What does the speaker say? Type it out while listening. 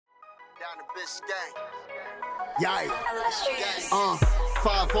Down the bitch gang. Yeah.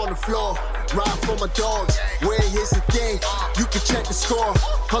 5 on the floor, ride for my dogs. Where here's the thing, you can check the score.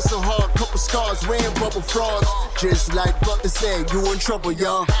 Hustle hard, couple scars, wearing bubble frogs. Just like Butler said, you in trouble,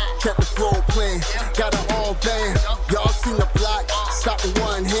 y'all. Kept the floor playing, got it all banned. Y'all seen the block, stop with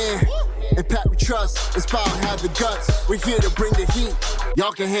one hand. And Pat we trust, it's power have the guts. We're here to bring the heat,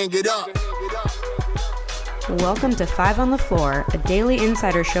 y'all can hang it up. Welcome to 5 on the Floor, a daily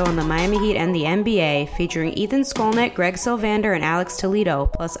insider show on the Miami Heat and the NBA, featuring Ethan Skolnick, Greg Sylvander, and Alex Toledo,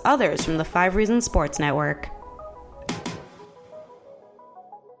 plus others from the 5 Reasons Sports Network.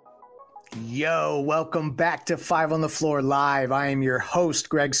 Yo, welcome back to 5 on the Floor Live. I am your host,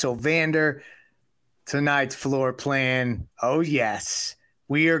 Greg Sylvander. Tonight's floor plan, oh yes,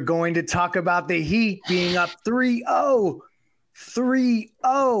 we are going to talk about the Heat being up 3-0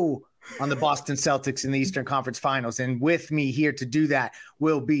 on the Boston Celtics in the Eastern Conference Finals. And with me here to do that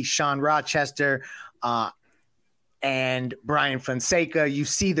will be Sean Rochester and Brian Fonseca. You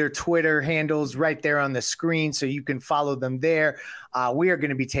see their Twitter handles right there on the screen, so you can follow them there. We are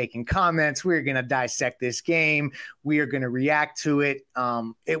going to be taking comments. We are going to dissect this game. We are going to react to it.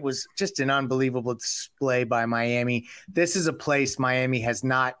 It was just an unbelievable display by Miami. This is a place Miami has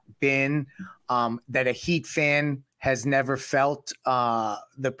not been, that a Heat fan has never felt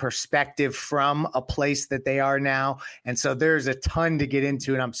the perspective from a place that they are now. And so there's a ton to get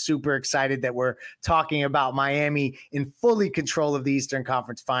into, and I'm super excited that we're talking about Miami in fully control of the Eastern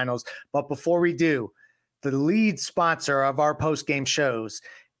Conference Finals. But before we do, the lead sponsor of our post-game shows,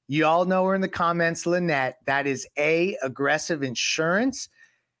 you all know her in the comments, Lynette. That is Aggressive Insurance.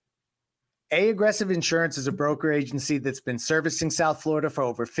 Aggressive Insurance is a broker agency that's been servicing South Florida for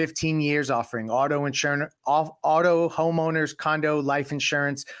over 15 years, offering auto insurance, auto, homeowners, condo, life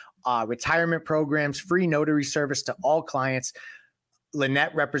insurance, retirement programs, free notary service to all clients.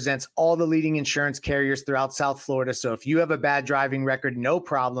 Lynette represents all the leading insurance carriers throughout South Florida. So if you have a bad driving record, no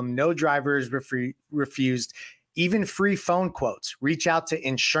problem. No driver is refused. Even free phone quotes. Reach out to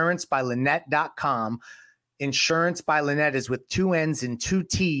insurancebylynette.com. Insurance by Lynette is with 2 N's and 2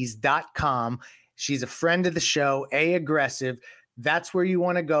 T's.com. She's a friend of the show, Aggressive. That's where you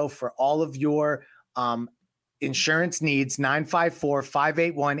want to go for all of your insurance needs.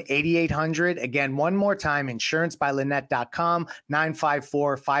 954-581-8800. Again, one more time, insurancebylynette.com,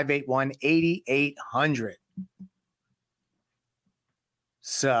 954-581-8800.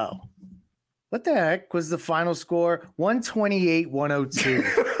 So, what the heck was the final score?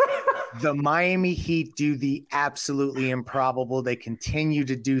 128-102. The Miami Heat do the absolutely improbable. They continue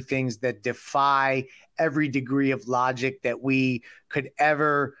to do things that defy every degree of logic that we could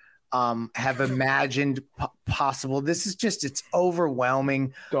ever have imagined possible. This is just, it's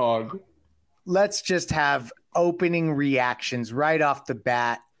overwhelming. Dog. Let's just have opening reactions right off the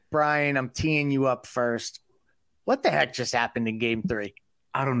bat. Brian, I'm teeing you up first. What the heck just happened in Game 3?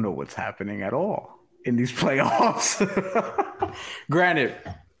 I don't know what's happening at all in these playoffs. Granted,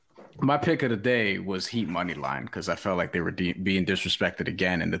 my pick of the day was Heat money line because I felt like they were being disrespected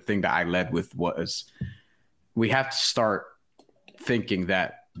again. And the thing that I led with was we have to start thinking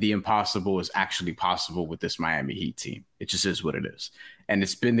that the impossible is actually possible with this Miami Heat team. It just is what it is. And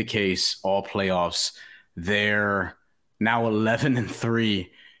it's been the case all playoffs. They're now 11-3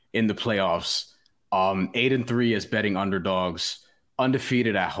 in the playoffs, 8-3 as betting underdogs,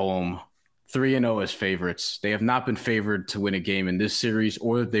 undefeated at home, 3-0 as favorites. They have not been favored to win a game in this series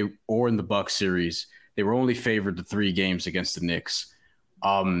or in the Bucks series. They were only favored to 3 games against the Knicks.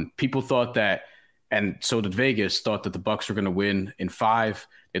 People thought that, and so did Vegas, thought that the Bucks were going to win in 5.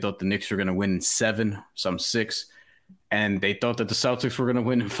 They thought the Knicks were going to win in 7, some 6. And they thought that the Celtics were going to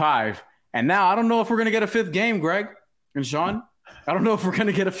win in 5. And now I don't know if we're going to get a 5th game, Greg and Sean. I don't know if we're going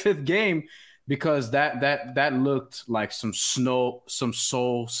to get a 5th game. Because that looked like some soul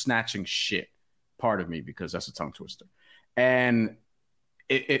snatching shit. Part of me, because that's a tongue twister. And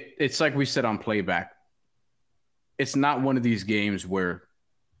it's like we said on playback. It's not one of these games where,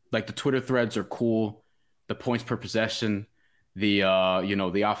 like, the Twitter threads are cool, the points per possession, the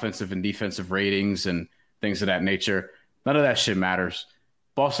offensive and defensive ratings and things of that nature. None of that shit matters.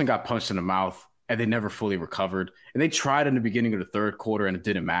 Boston got punched in the mouth and they never fully recovered. And they tried in the beginning of the third quarter and it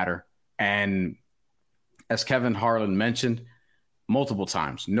didn't matter. And as Kevin Harlan mentioned multiple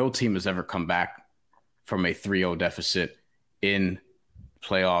times, no team has ever come back from a 3-0 deficit in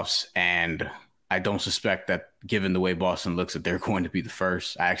playoffs. And I don't suspect that, given the way Boston looks, that they're going to be the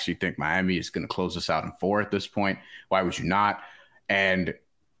first. I actually think Miami is going to close us out in 4 at this point. Why would you not? And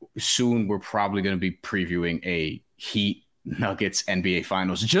soon we're probably going to be previewing a Heat Nuggets NBA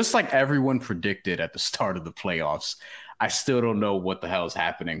Finals, just like everyone predicted at the start of the playoffs. I still don't know what the hell is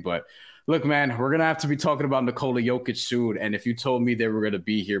happening. But look, man, we're going to have to be talking about Nikola Jokic soon. And if you told me they were going to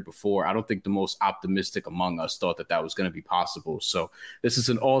be here before, I don't think the most optimistic among us thought that was going to be possible. So this is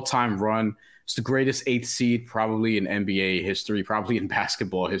an all-time run. It's the greatest 8th seed probably in NBA history, probably in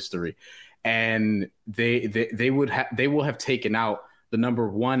basketball history. And they will have taken out the number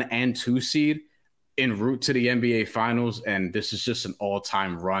 1 and 2 seed en route to the NBA Finals, and this is just an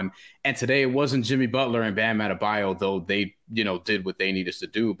all-time run. And today it wasn't Jimmy Butler and Bam Adebayo, though they, did what they needed to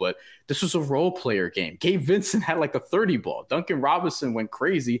do. But this was a role player game. Gabe Vincent had like a 30 ball. Duncan Robinson went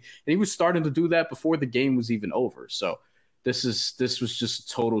crazy, and he was starting to do that before the game was even over. So this was just a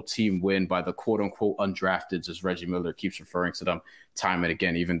total team win by the quote-unquote undrafteds, as Reggie Miller keeps referring to them time and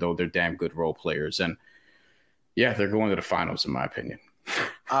again, even though they're damn good role players. And yeah, they're going to the finals, in my opinion.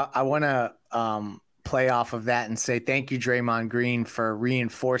 I want to play off of that and say thank you, Draymond Green, for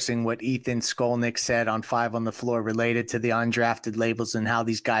reinforcing what Ethan Skolnick said on 5 on the Floor related to the undrafted labels and how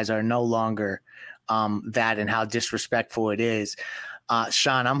these guys are no longer that and how disrespectful it is.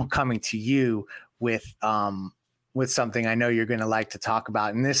 Sean, I'm coming to you with something I know you're going to like to talk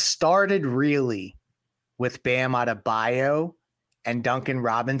about. And this started really with Bam Adebayo and Duncan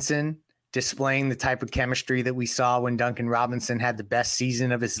Robinson displaying the type of chemistry that we saw when Duncan Robinson had the best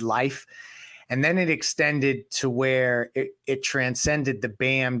season of his life. And then it extended to where it transcended the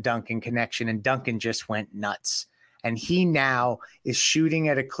Bam-Duncan connection, and Duncan just went nuts. And he now is shooting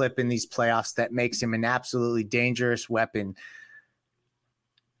at a clip in these playoffs that makes him an absolutely dangerous weapon.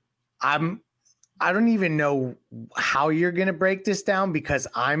 I don't even know how you're going to break this down because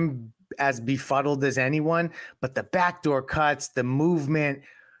I'm as befuddled as anyone, but the backdoor cuts, the movement,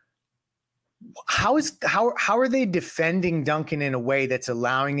 how are they defending Duncan in a way that's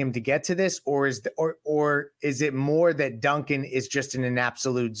allowing him to get to this, or is it more that Duncan is just in an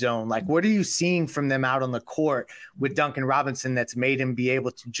absolute zone? Like, what are you seeing from them out on the court with Duncan Robinson that's made him be able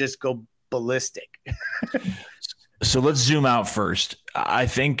to just go ballistic? So let's zoom out first. I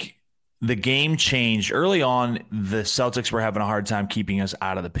think the game changed early on. The Celtics were having a hard time keeping us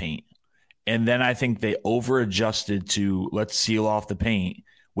out of the paint. And then I think they over-adjusted to let's seal off the paint,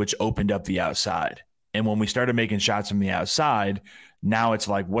 which opened up the outside. And when we started making shots from the outside, now it's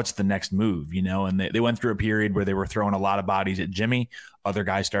like, what's the next move? And they went through a period where they were throwing a lot of bodies at Jimmy. Other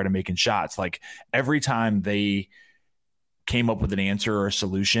guys started making shots. Like every time they came up with an answer or a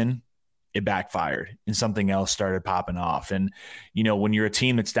solution, it backfired and something else started popping off. And, when you're a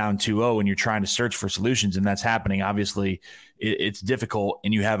team that's down 2-0 and you're trying to search for solutions and that's happening, obviously it's difficult,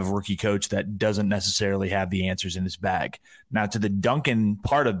 and you have a rookie coach that doesn't necessarily have the answers in his bag. Now, to the Duncan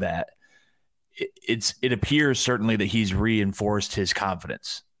part of that, it appears certainly that he's reinforced his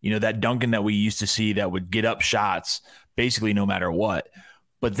confidence. That Duncan that we used to see that would get up shots basically no matter what.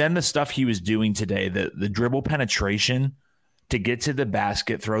 But then the stuff he was doing today, the dribble penetration to get to the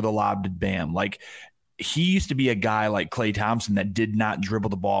basket, throw the lob to Bam. Like, he used to be a guy like Klay Thompson that did not dribble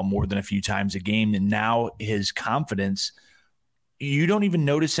the ball more than a few times a game. And now his confidence, you don't even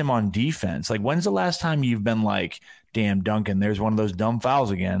notice him on defense. Like, when's the last time you've been like, damn, Duncan, there's one of those dumb fouls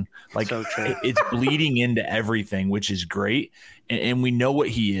again? Like, so it's bleeding into everything, which is great. And we know what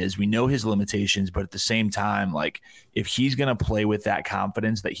he is. We know his limitations. But at the same time, like, if he's going to play with that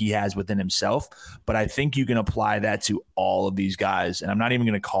confidence that he has within himself, but I think you can apply that to all of these guys. And I'm not even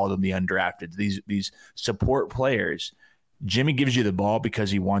going to call them the undrafted, these support players. Jimmy gives you the ball because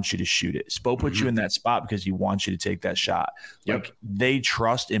he wants you to shoot it. Spo puts you in that spot because he wants you to take that shot. Yep. Like, they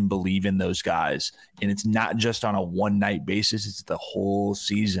trust and believe in those guys. And it's not just on a one-night basis. It's the whole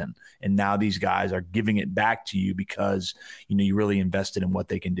season. And now these guys are giving it back to you because, you really invested in what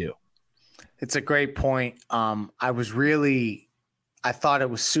they can do. It's a great point. I thought it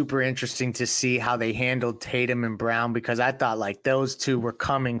was super interesting to see how they handled Tatum and Brown, because I thought like those two were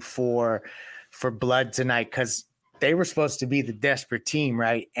coming for blood tonight because they were supposed to be the desperate team,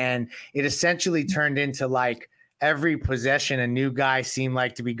 right? And it essentially turned into like every possession, a new guy seemed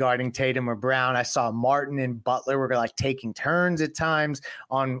like to be guarding Tatum or Brown. I saw Martin and Butler were like taking turns at times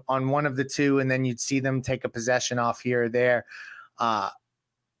on one of the two, and then you'd see them take a possession off here or there.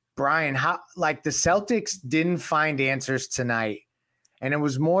 Brian, how, like, the Celtics didn't find answers tonight, and it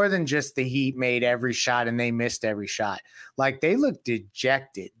was more than just the Heat made every shot and they missed every shot. Like, they looked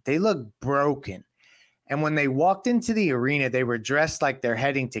dejected. They looked broken. And when they walked into the arena, they were dressed like they're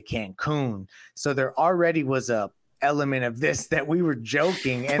heading to Cancun. So there already was a element of this that we were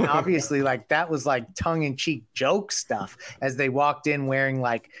joking. And obviously, like, that was like tongue-in-cheek joke stuff as they walked in wearing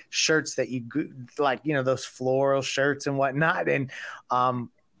like shirts that you like, those floral shirts and whatnot.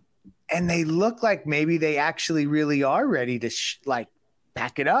 And they look like maybe they actually really are ready to like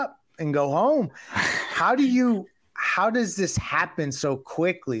pack it up and go home. How do you how does this happen so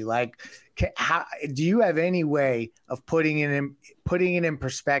quickly? Like, how do you have any way of putting it in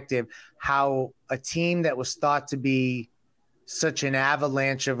perspective how a team that was thought to be such an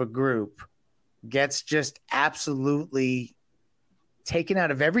avalanche of a group gets just absolutely taken out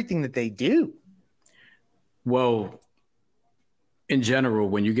of everything that they do? Well, in general,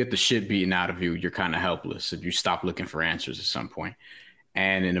 when you get the shit beaten out of you, you're kind of helpless and you stop looking for answers at some point.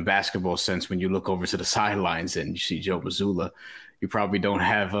 And in a basketball sense, when you look over to the sidelines and you see Joe Mazzulla, you probably don't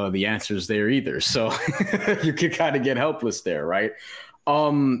have the answers there either. So you can kind of get helpless there, right?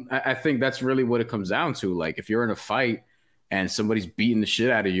 I think that's really what it comes down to. Like, if you're in a fight and somebody's beating the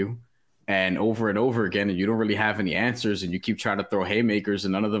shit out of you and over again, and you don't really have any answers and you keep trying to throw haymakers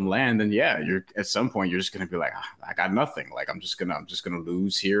and none of them land, then yeah, you're at some point you're just going to be like, I got nothing. Like, I'm just going to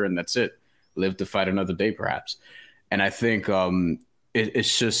lose here and that's it. Live to fight another day, perhaps. And I think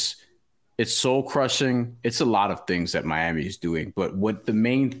it's soul crushing. It's a lot of things that Miami is doing, but what the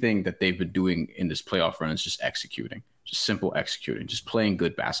main thing that they've been doing in this playoff run is just executing, just simple executing, just playing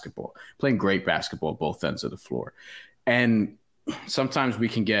good basketball, playing great basketball, both ends of the floor. And sometimes we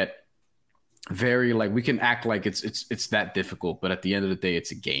can get we can act like it's that difficult, but at the end of the day,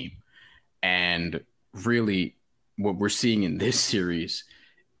 it's a game. And really what we're seeing in this series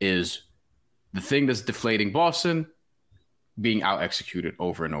is the thing that's deflating Boston being out executed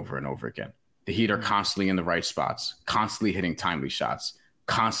over and over and over again. The Heat are constantly in the right spots, constantly hitting timely shots,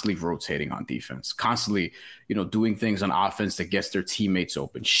 constantly rotating on defense, constantly, doing things on offense that gets their teammates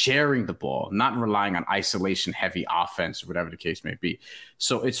open, sharing the ball, not relying on isolation heavy offense or whatever the case may be.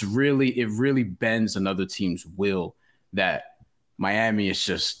 So it really bends another team's will that Miami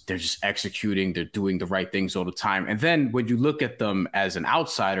is they're just executing. They're doing the right things all the time. And then when you look at them as an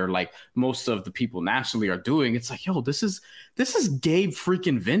outsider, like most of the people nationally are doing, it's like, yo, this is Gabe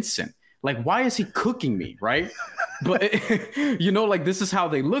freaking Vincent. Like, why is he cooking me? Right. But, like, this is how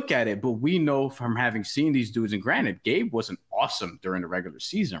they look at it. But we know from having seen these dudes, and granted, Gabe wasn't awesome during the regular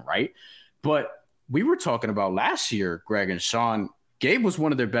season. Right. But we were talking about last year, Greg and Sean, Gabe was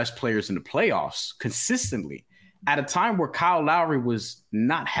one of their best players in the playoffs consistently at a time where Kyle Lowry was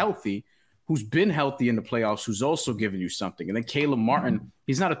not healthy, who's been healthy in the playoffs, who's also giving you something. And then Caleb Martin,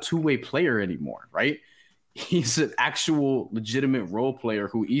 he's not a two-way player anymore. Right. He's an actual legitimate role player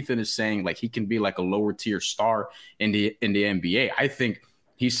who Ethan is saying like he can be like a lower tier star in the NBA. I think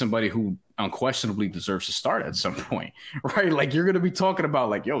he's somebody who unquestionably deserves to start at some point, right? Like, you're going to be talking about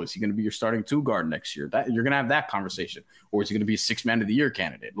like, yo, is he going to be your starting two guard next year? That you're going to have that conversation, or is he going to be a 6 man of the year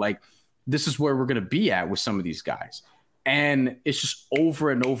candidate? Like, this is where we're going to be at with some of these guys. And it's just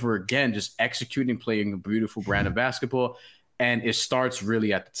over and over again, just executing, playing a beautiful brand of basketball. And it starts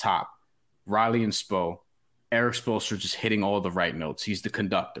really at the top. Riley and Spo. Eric Spoelstra just hitting all the right notes. He's the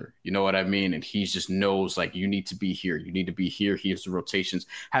conductor. You know what I mean? And he just knows, like, you need to be here. You need to be here. Here's the rotations.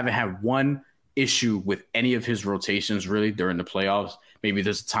 Haven't had one issue with any of his rotations, really, during the playoffs. Maybe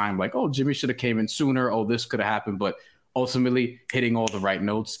there's a time like, oh, Jimmy should have came in sooner. Oh, this could have happened. But ultimately, hitting all the right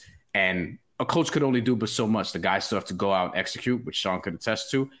notes. And a coach could only do but so much. The guys still have to go out and execute, which Sean could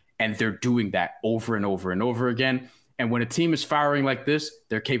attest to. And they're doing that over and over and over again. And when a team is firing like this,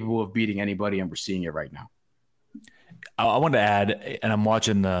 they're capable of beating anybody. And we're seeing it right now. I wanted to add, and I'm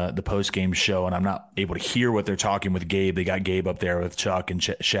watching the post-game show, and I'm not able to hear what they're talking with Gabe. They got Gabe up there with Chuck and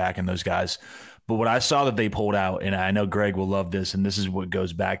Shaq and those guys. But what I saw that they pulled out, and I know Greg will love this, and this is what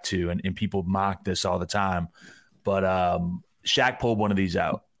goes back to, and people mock this all the time, but Shaq pulled one of these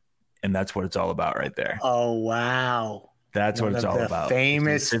out, and that's what it's all about right there. Oh, wow. That's what it's all about.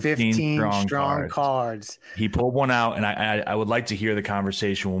 Famous 15 strong cards. He pulled one out, and I would like to hear the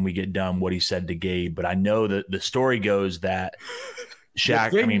conversation when we get done, what he said to Gabe. But I know that the story goes that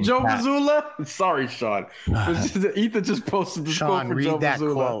Shaq. Joe Mazzulla? Sorry, Sean. Ethan just posted the quote for Joe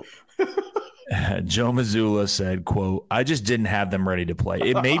Mazzulla. Joe Mazzulla said, quote, "I just didn't have them ready to play."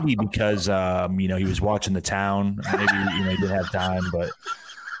 It may be because he was watching the town. Maybe he didn't have time, but.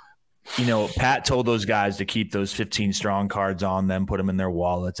 Pat told those guys to keep those 15 strong cards on them, put them in their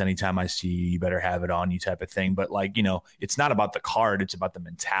wallets. Anytime I see you, you better have it on you type of thing. But it's not about the card. It's about the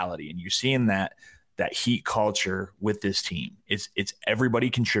mentality. And you're seeing that Heat culture with this team. It's everybody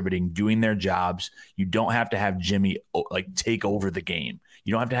contributing, doing their jobs. You don't have to have Jimmy take over the game.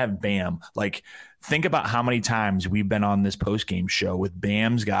 You don't have to have Bam. Think about how many times we've been on this post-game show with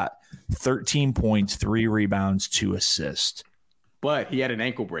Bam's got 13 points, 3 rebounds, 2 assists. But he had an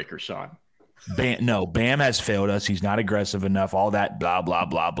ankle breaker, Sean. Bam has failed us. He's not aggressive enough. All that blah, blah,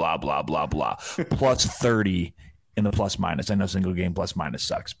 blah, blah, blah, blah, blah. Plus 30 in the plus minus. I know single game plus minus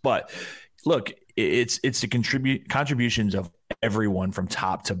sucks. But look, it's the contributions of everyone from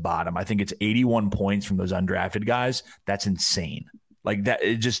top to bottom. I think it's 81 points from those undrafted guys. That's insane. Like that,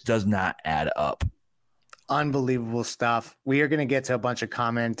 it just does not add up. Unbelievable stuff. We are going to get to a bunch of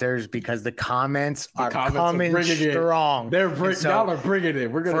commenters because the comments are coming strong. Y'all are bringing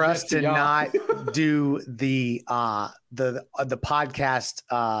it. We're going for us to not do the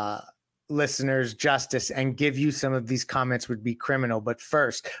podcast listeners justice and give you some of these comments would be criminal. But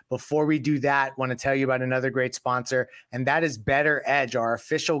first, before we do that, I want to tell you about another great sponsor, and that is Better Edge, our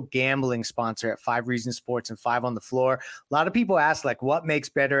official gambling sponsor at 5 Reasons Sports and 5 on the Floor. A lot of people ask, like, what makes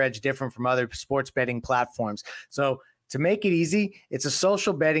Better Edge different from other sports betting platforms? So to make it easy, it's a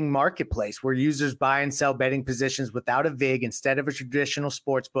social betting marketplace where users buy and sell betting positions without a VIG instead of a traditional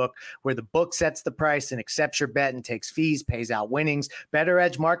sports book where the book sets the price and accepts your bet and takes fees, pays out winnings. Better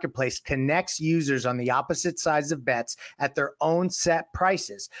Edge Marketplace connects users on the opposite sides of bets at their own set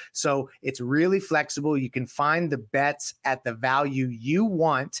prices. So it's really flexible. You can find the bets at the value you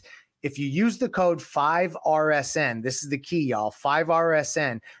want. If you use the code 5RSN, this is the key, y'all,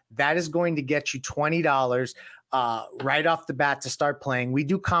 5RSN, that is going to get you $20 right off the bat to start playing. We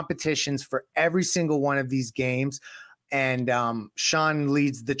do competitions for every single one of these games, and Sean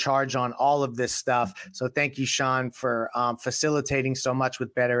leads the charge on all of this stuff. So thank you, Sean, for facilitating so much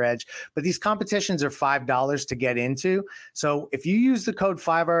with Better Edge. But these competitions are $5 to get into. So if you use the code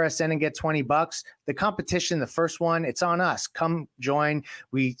 5RSN and get $20, the competition, the first one, it's on us. Come join.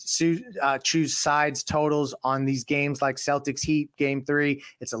 We choose sides, totals on these games like Celtics Heat Game 3.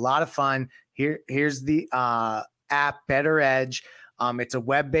 It's a lot of fun. Here's the app, Better Edge. It's a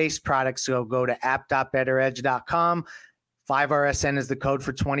web-based product, so go to app.betteredge.com. 5RSN is the code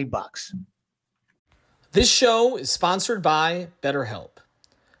for $20. This show is sponsored by BetterHelp.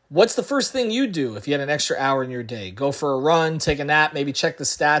 What's the first thing you do if you had an extra hour in your day? Go for a run, take a nap, maybe check the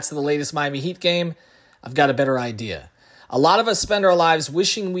stats of the latest Miami Heat game? I've got a better idea. A lot of us spend our lives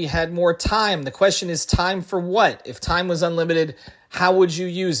wishing we had more time. The question is, time for what? If time was unlimited, how would you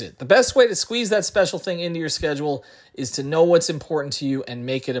use it? The best way to squeeze that special thing into your schedule is to know what's important to you and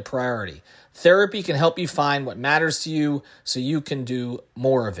make it a priority. Therapy can help you find what matters to you so you can do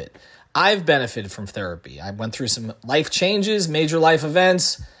more of it. I've benefited from therapy. I went through some life changes, major life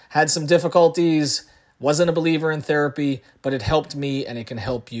events, had some difficulties, wasn't a believer in therapy, but it helped me and it can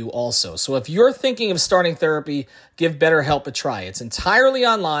help you also. So if you're thinking of starting therapy, give BetterHelp a try. It's entirely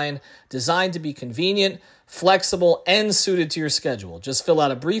online, designed to be convenient, flexible, and suited to your schedule. Just fill out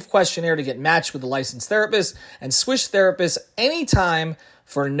a brief questionnaire to get matched with a licensed therapist and switch therapists anytime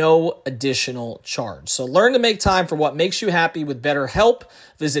for no additional charge. So learn to make time for what makes you happy with BetterHelp.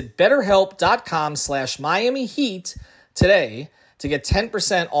 Visit betterhelp.com/Miami Heat today to get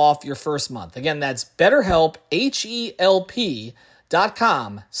 10% off your first month. Again, that's BetterHelp,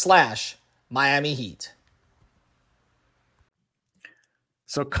 HELP.com/Miami Heat.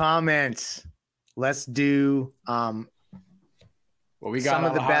 So comments. Let's do we got some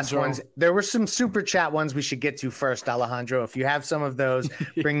of the Alejandro. best ones. There were some super chat ones we should get to first, Alejandro. If you have some of those,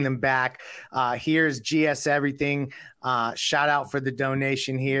 bring them back. Here's GS Everything. Shout out for the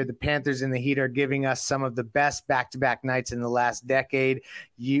donation here. The Panthers and the Heat are giving us some of the best back-to-back nights in the last decade.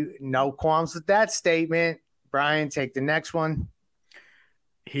 No qualms with that statement. Brian, take the next one.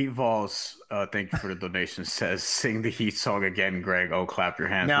 Heat Vols, thank you for the donation, says, sing the Heat song again, Greg. Oh, clap your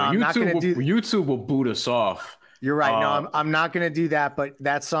hands. No, well, I'm not going to do YouTube will boot us off. You're right. No, I'm not going to do that. But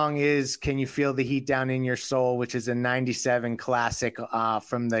that song is Can You Feel the Heat Down in Your Soul, which is a 97 classic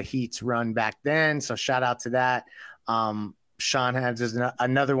from the Heat's run back then. So shout out to that. Sean has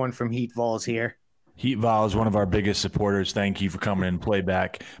another one from Heat Vols here. Heat Vol is one of our biggest supporters. Thank you for coming in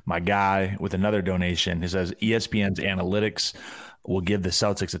playback. My guy with another donation. He says ESPN's analytics will give the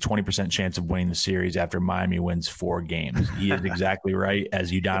Celtics a 20% chance of winning the series after Miami wins 4 games. He is exactly right.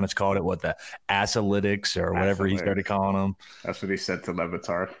 As Udonis called it, the Asalytics or whatever he started calling them. That's what he said to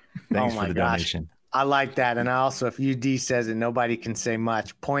Levitar. Thanks for the donation. I like that. And also, if UD says it, nobody can say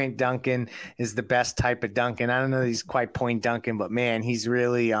much. Point Duncan is the best type of Duncan. I don't know that he's quite Point Duncan, but man, he's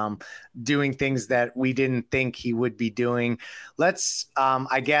really doing things that we didn't think he would be doing. Let's,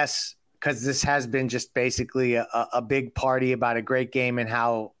 I guess, because this has been just basically a big party about a great game and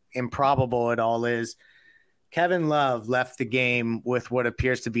how improbable it all is. Kevin Love left the game with what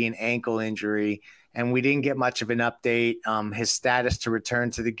appears to be an ankle injury, and we didn't get much of an update. His status to return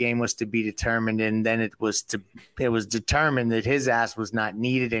to the game was to be determined, and then it was determined that his ass was not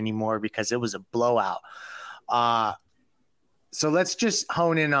needed anymore because it was a blowout. So let's just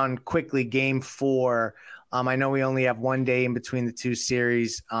hone in on quickly Game 4. I know we only have one day in between the two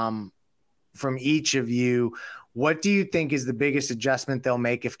series. From each of you, What do you think is the biggest adjustment they'll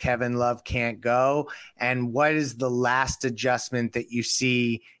make if Kevin Love can't go? And what is the last adjustment that you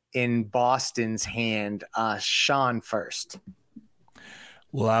see in Boston's hand? Sean first.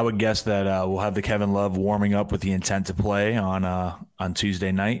 Well, I would guess that we'll have the Kevin Love warming up with the intent to play on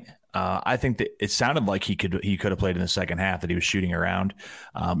Tuesday night. I think that it sounded like he could have played in the second half, that he was shooting around.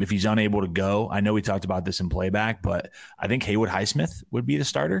 If he's unable to go, I know we talked about this in playback, but I think Haywood Highsmith would be the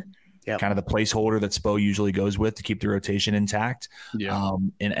starter. Yep. Kind of the placeholder that Spo usually goes with to keep the rotation intact. Yeah.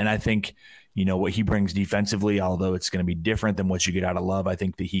 And I think, what he brings defensively, although it's going to be different than what you get out of Love, I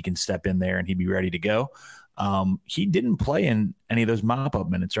think that he can step in there and he'd be ready to go. He didn't play in any of those mop-up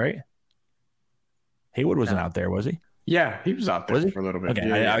minutes, right? Haywood wasn't out there, was he? Yeah, he was out there for a little bit. Okay,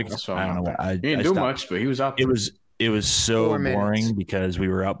 yeah, I don't know. He didn't do much, but he was out there. It was so boring because we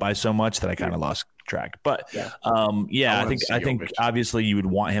were up by so much that I kind of lost track. But I think obviously you would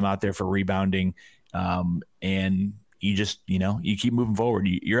want him out there for rebounding, and you just you keep moving forward.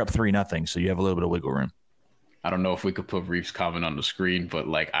 You're up 3-0, so you have a little bit of wiggle room. I don't know if we could put Reeves' comment on the screen, but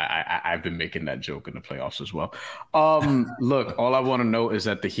I've been making that joke in the playoffs as well. Look, all I want to know is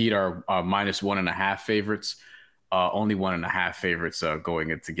that the Heat are -1.5 favorites. Only 1.5 favorites going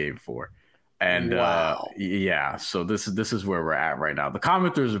into Game 4. And wow. So this is where we're at right now. The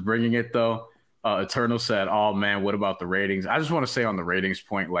commenters are bringing it though. Eternal said, "Oh man, what about the ratings?" I just want to say on the ratings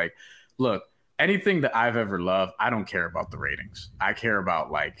point, look, anything that I've ever loved, I don't care about the ratings. I care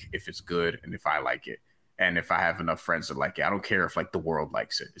about if it's good and if I like it, and if I have enough friends that like it. I don't care if the world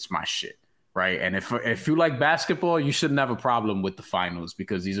likes it. It's my shit, right? And if you like basketball, you shouldn't have a problem with the finals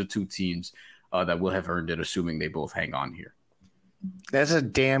because these are two teams that will have earned it, assuming they both hang on here. That's a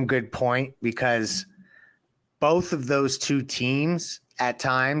damn good point because both of those two teams at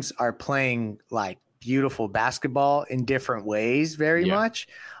times are playing beautiful basketball in different ways very much.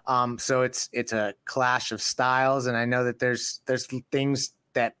 So it's a clash of styles. And I know that there's things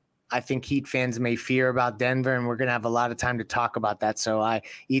that I think Heat fans may fear about Denver, and we're going to have a lot of time to talk about that. So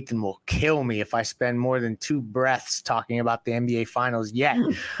Ethan will kill me if I spend more than 2 breaths talking about the NBA Finals yet.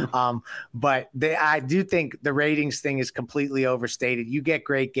 But I do think the ratings thing is completely overstated. You get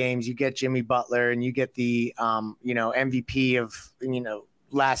great games, you get Jimmy Butler, and you get the MVP of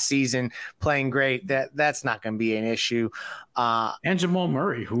last season playing great. That's not going to be an issue. And Jamal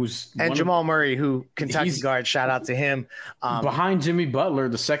Murray, who Kentucky guard, shout out to him. Behind Jimmy Butler,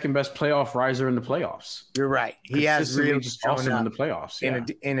 the second best playoff riser in the playoffs. You're right. He has really just awesome in the playoffs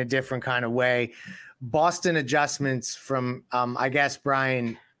in a different kind of way. Boston adjustments from, I guess,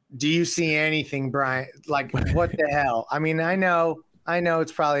 Brian. Do you see anything, Brian? What the hell? I mean, I know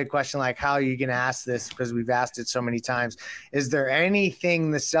it's probably a question how are you going to ask this because we've asked it so many times. Is there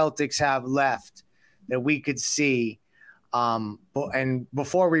anything the Celtics have left that we could see? And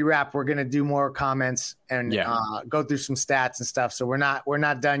before we wrap, we're going to do more comments and go through some stats and stuff. So we're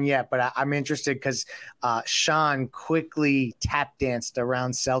not done yet, but I'm interested because Sean quickly tap danced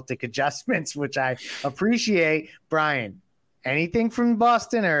around Celtic adjustments, which I appreciate. Brian, anything from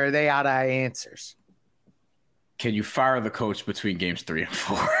Boston, or are they out of answers? Can you fire the coach between games 3 and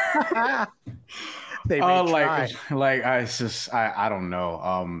 4? They may try. I don't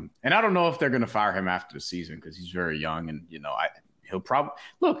know. And I don't know if they're going to fire him after the season because he's very young, and he'll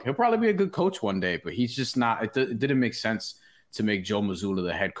probably be a good coach one day, but he's just not. It didn't make sense to make Joe Mazzulla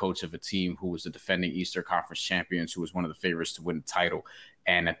the head coach of a team who was the defending Eastern Conference champions, who was one of the favorites to win the title.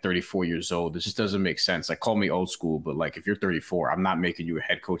 And at 34 years old, this just doesn't make sense. Call me old school, but if you're 34, I'm not making you a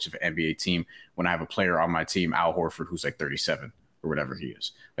head coach of an NBA team when I have a player on my team, Al Horford, who's 37 or whatever he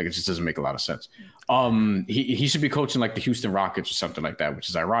is. It just doesn't make a lot of sense. He should be coaching the Houston Rockets or something like that, which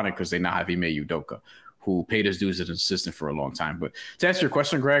is ironic because they now have Ime Udoka, who paid his dues as an assistant for a long time. But to answer your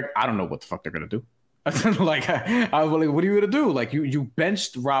question, Greg, I don't know what the fuck they're going to do. What are you going to do? You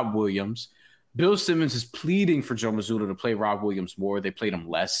benched Rob Williams. Bill Simmons is pleading for Joe Mazzulla to play Rob Williams more. They played him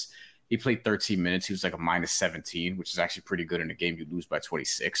less. He played 13 minutes. He was a -17, which is actually pretty good in a game you lose by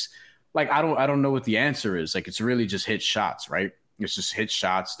 26. I don't know what the answer is. It's really just hit shots, right? It's just hit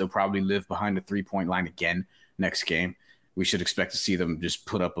shots. They'll probably live behind the 3-point line again next game. We should expect to see them just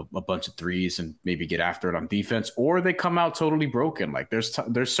put up a bunch of threes and maybe get after it on defense, or they come out totally broken.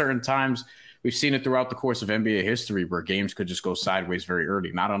 There's certain times we've seen it throughout the course of NBA history where games could just go sideways very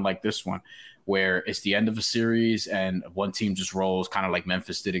early, not unlike this one, where it's the end of a series and one team just rolls, kind of like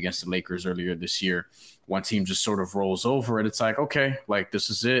Memphis did against the Lakers earlier this year. One team just sort of rolls over and it's okay, this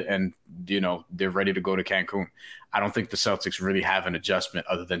is it. And, they're ready to go to Cancun. I don't think the Celtics really have an adjustment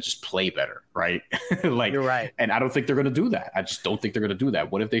other than just play better, right? You're right. And I don't think they're going to do that. I just don't think they're going to do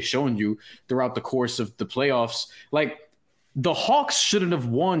that. What have they shown you throughout the course of the playoffs? The Hawks shouldn't have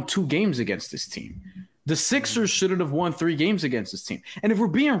won 2 games against this team. The Sixers shouldn't have won 3 games against this team. And if we're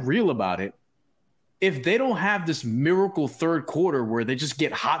being real about it, if they don't have this miracle third quarter where they just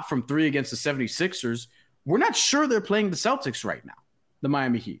get hot from 3 against the 76ers, we're not sure they're playing the Celtics right now, the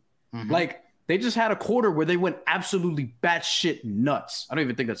Miami Heat. Mm-hmm. Like, they just had a quarter where they went absolutely batshit nuts. I don't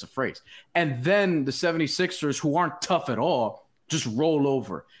even think that's a phrase. And then the 76ers, who aren't tough at all, just roll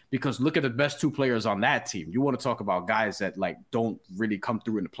over, because look at the best 2 players on that team. You want to talk about guys that like don't really come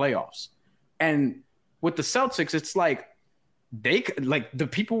through in the playoffs. And with the Celtics, it's like the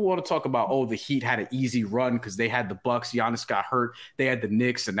people want to talk about, oh, the Heat had an easy run because they had the Bucks, Giannis got hurt, they had the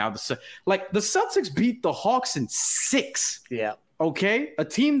Knicks, and now the Celtics beat the Hawks in 6. Yeah. Okay, a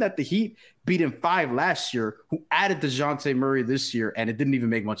team that the Heat beat in 5 last year, who added DeJounte Murray this year, and it didn't even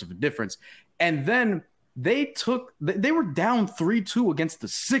make much of a difference. And then they were down 3-2 against the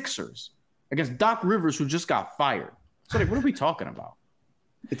Sixers, against Doc Rivers, who just got fired. So like, what are we talking about?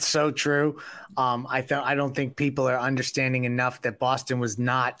 It's so true. I don't think people are understanding enough that Boston was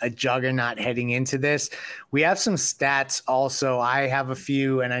not a juggernaut heading into this. We have some stats also. I have a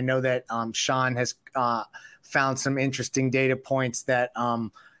few, and I know that Sean has found some interesting data points that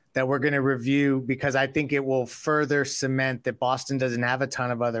we're going to review, because I think it will further cement that Boston doesn't have a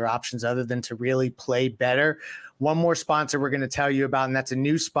ton of other options other than to really play better. One more sponsor we're going to tell you about, and that's a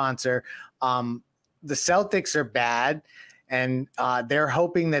new sponsor. The Celtics are bad, and they're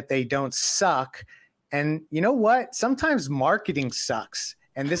hoping that they don't suck. And you know what? Sometimes marketing sucks.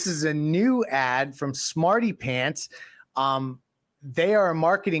 And this is a new ad from Smarty Pants. They are a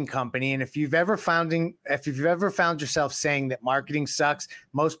marketing company, and if you've ever found yourself saying that marketing sucks,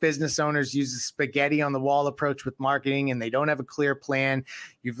 most business owners use the spaghetti on the wall approach with marketing, and they don't have a clear plan.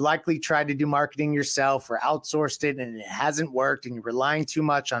 You've likely tried to do marketing yourself or outsourced it, and it hasn't worked, and you're relying too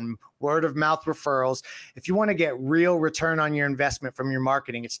much on word of mouth referrals. If you want to get real return on your investment from your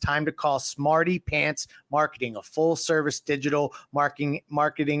marketing, it's time to call Smarty Pants Marketing, a full service digital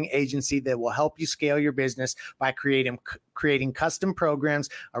marketing agency that will help you scale your business by creating custom programs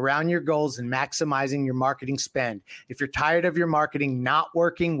around your goals and maximizing your marketing spend. If you're tired of your marketing not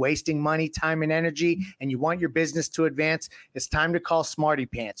working, wasting money, time, and energy, and you want your business to advance, it's time to call Smarty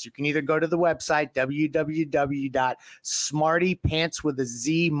Pants. You can either go to the website,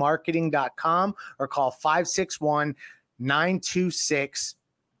 www.smartypantswithazmarketing.com, or call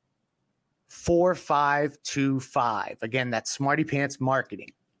 561-926-4525. Again, that's Smarty Pants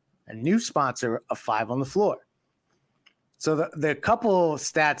Marketing, a new sponsor of 5 on the Floor. So the couple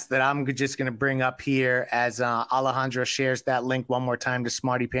stats that I'm just going to bring up here as Alejandro shares that link one more time to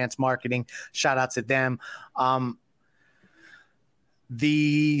Smarty Pants Marketing. Shout out to them.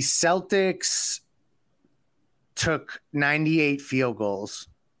 The Celtics took 98 field goals.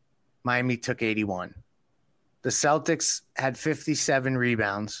 Miami took 81. The Celtics had 57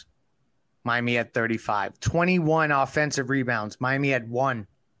 rebounds. Miami had 35. 21 offensive rebounds. Miami had 1.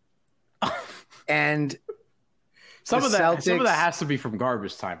 And some of that has to be from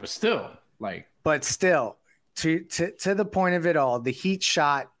garbage time, but still, to the point of it all, the Heat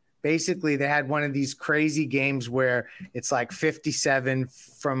shot. Basically, they had one of these crazy games where it's like 57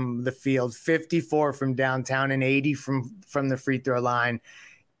 from the field, 54 from downtown, and 80 from the free throw line.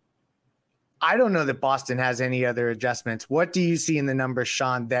 I don't know that Boston has any other adjustments. What do you see in the numbers,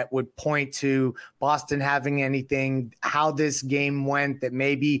 Sean, that would point to Boston having anything, how this game went, that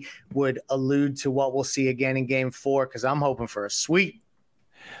maybe would allude to what we'll see again in game 4? Because I'm hoping for a sweep.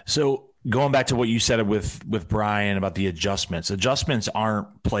 So going back to what you said with Brian about the adjustments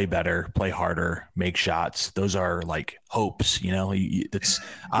aren't play better, play harder, make shots. Those are like hopes, that's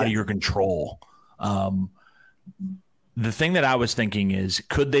out of your control. The thing that I was thinking is,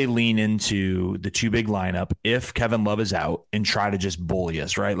 could they lean into the 2 big lineup if Kevin Love is out and try to just bully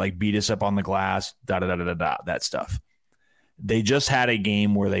us, right? Like beat us up on the glass, that stuff. They just had a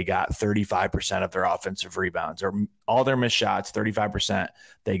game where they got 35% of their offensive rebounds, or all their missed shots, 35%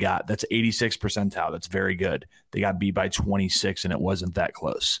 they got. That's 86th percentile. That's very good. They got beat by 26 and it wasn't that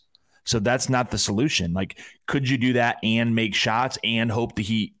close. So that's not the solution. Like, could you do that and make shots and hope the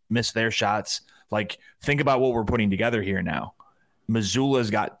Heat miss their shots? Like, think about what we're putting together here now. Missoula's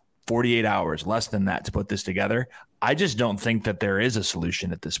got 48 hours, less than that, to put this together. I just don't think that there is a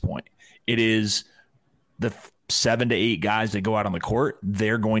solution at this point. It is the 7 to 8 guys that go out on the court.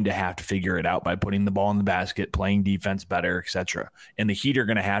 They're going to have to figure it out by putting the ball in the basket, playing defense better, etc. And the Heat are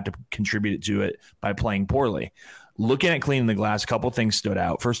going to have to contribute to it by playing poorly. Looking at cleaning the glass, a couple things stood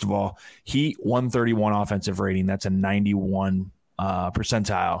out. First of all, Heat 131 offensive rating. That's a 91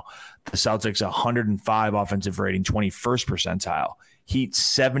 percentile. The Celtics 105 offensive rating, 21st percentile. Heat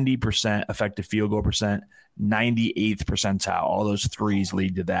 70% effective field goal percent, 98th percentile. All those threes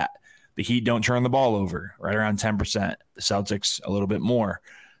lead to that. The Heat don't turn the ball over, right around 10%. The Celtics a little bit more.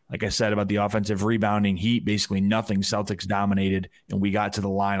 Like I said about the offensive rebounding, Heat basically nothing. Celtics dominated, and we got to the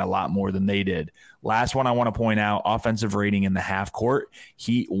line a lot more than they did. Last one I want to point out, offensive rating in the half court,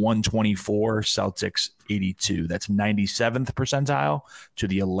 Heat 124, Celtics 82. That's 97th percentile to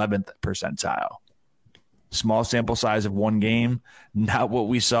the 11th percentile. Small sample size of one game, not what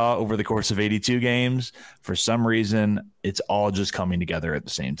we saw over the course of 82 games. For some reason, it's all just coming together at the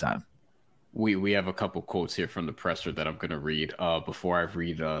same time. We have a couple quotes here from the presser that I'm going to read before I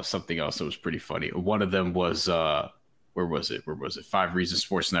read something else that was pretty funny. One of them was, where was it? 5 Reasons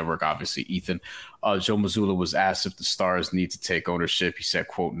Sports Network, obviously, Ethan. Joe Mazzulla was asked if the Stars need to take ownership. He said,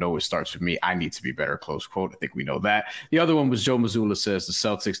 quote, "No, it starts with me. I need to be better," close quote. I think we know that. The other one was Joe Mazzulla says the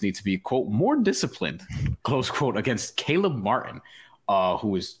Celtics need to be, quote, "more disciplined," close quote, against Caleb Martin,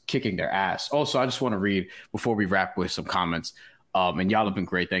 who is kicking their ass. Also, I just want to read, before we wrap, with some comments. And y'all have been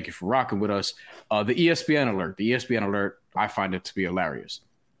great. Thank you for rocking with us. The ESPN alert, I find it to be hilarious.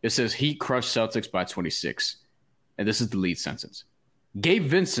 It says Heat crushed Celtics by 26. And this is the lead sentence. Gabe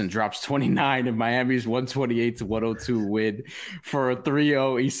Vincent drops 29 in Miami's 128-102 win for a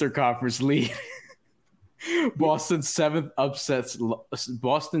 3-0 Eastern Conference lead. Boston's seventh upset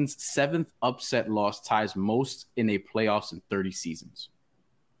loss ties most in a playoffs in 30 seasons.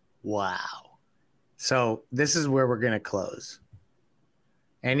 Wow. So this is where we're going to close.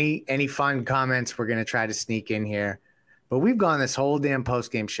 Any fun comments we're going to try to sneak in here. But we've gone this whole damn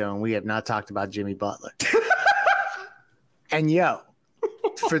postgame show and we have not talked about Jimmy Butler. And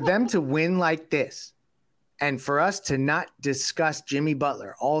for them to win like this and for us to not discuss Jimmy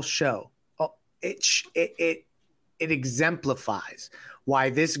Butler all show, it exemplifies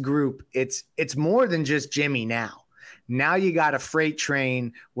why this group, it's more than just Jimmy now. Now you got a freight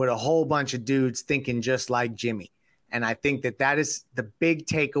train with a whole bunch of dudes thinking just like Jimmy. And I think that is the big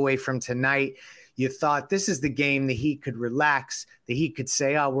takeaway from tonight. You thought this is the game the Heat could relax. The Heat could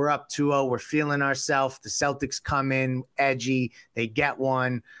say, oh, we're up 2-0. We're feeling ourselves. The Celtics come in edgy. They get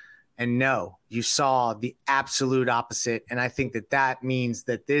one. And no, you saw the absolute opposite. And I think that means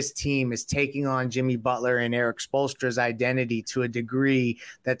that this team is taking on Jimmy Butler and Eric Spoelstra's identity to a degree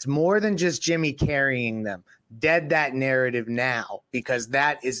that's more than just Jimmy carrying them. Dead that narrative now, because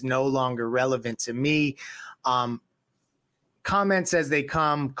that is no longer relevant to me. Comments as they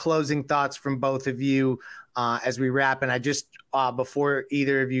come, closing thoughts from both of you as we wrap. And I just, before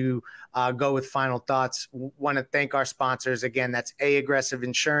either of you go with final thoughts, want to thank our sponsors. Again, that's Aggressive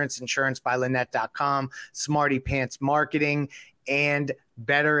Insurance, insurancebyLynette.com, Smarty Pants Marketing, and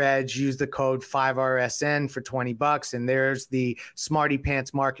Better Edge. Use the code 5RSN for $20. And there's the Smarty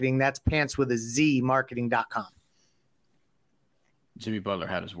Pants Marketing. That's pants with a Z, marketing.com. Jimmy Butler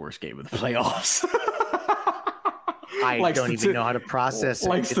had his worst game of the playoffs. I don't even know how to process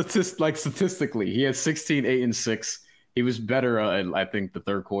it. Statistically, he had 16, 8, and 6. He was better, I think, the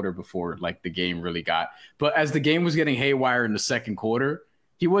third quarter before the game really got. But as the game was getting haywire in the second quarter,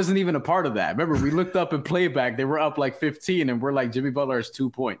 he wasn't even a part of that. Remember, we looked up in playback; they were up 15, and we're like, Jimmy Butler has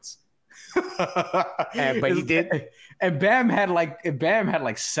 2 points. But he did. And Bam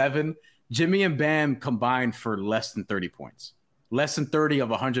had 7. Jimmy and Bam combined for less than 30 points. Less than 30 of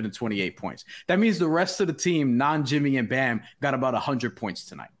 128 points. That means the rest of the team, non-Jimmy and Bam, got about 100 points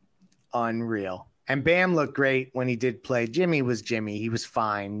tonight. Unreal. And Bam looked great when he did play. Jimmy was Jimmy. He was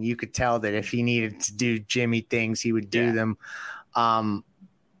fine. You could tell that if he needed to do Jimmy things, he would do them. You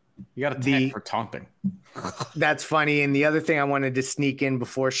got a tag for taunting. That's funny. And the other thing I wanted to sneak in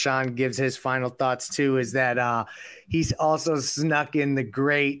before Sean gives his final thoughts too is that he's also snuck in the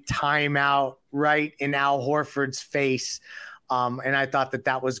great timeout right in Al Horford's face. And I thought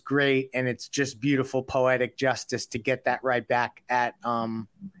that was great. And it's just beautiful poetic justice to get that right back at Al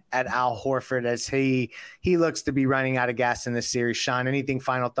Horford as he looks to be running out of gas in this series. Sean, anything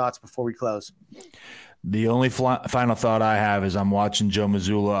final thoughts before we close? The only final thought I have is I'm watching Joe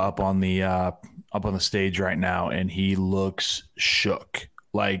Mazzulla up on the stage right now, and he looks shook.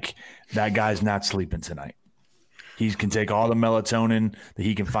 Like that guy's not sleeping tonight. He can take all the melatonin that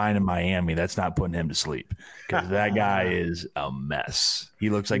he can find in Miami. That's not putting him to sleep because that guy is a mess. He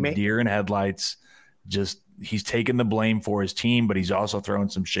looks like deer in headlights. He's taking the blame for his team, but he's also throwing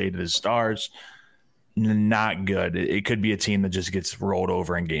some shade at his stars. Not good. It could be a team that just gets rolled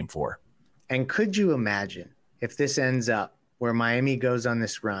over in Game 4. And could you imagine if this ends up where Miami goes on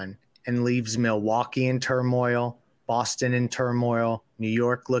this run and leaves Milwaukee in turmoil, Boston in turmoil, New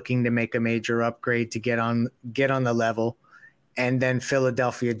York looking to make a major upgrade to get on the level, and then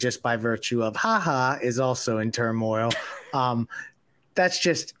Philadelphia, just by virtue of is also in turmoil. it's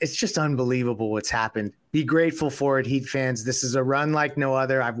just unbelievable what's happened. Be grateful for it, Heat fans. This is a run like no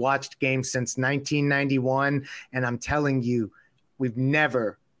other. I've watched games since 1991, and I'm telling you, we've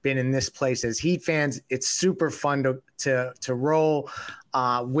never been in this place as Heat fans. It's super fun to roll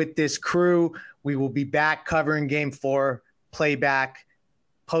with this crew. We will be back covering Game 4, playback,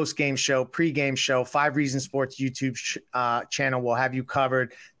 post-game show, pre-game show. 5 Reasons Sports YouTube channel will have you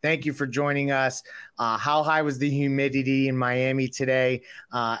covered. Thank you for joining us. How high was the humidity in Miami today?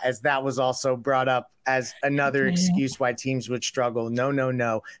 As that was also brought up as another excuse why teams would struggle.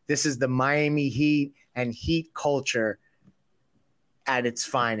 No. This is the Miami Heat and Heat culture at its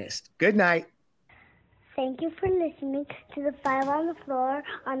finest. Good night. Thank you for listening to the 5 on the Floor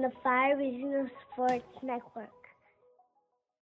on the 5 Reasons Sports Network.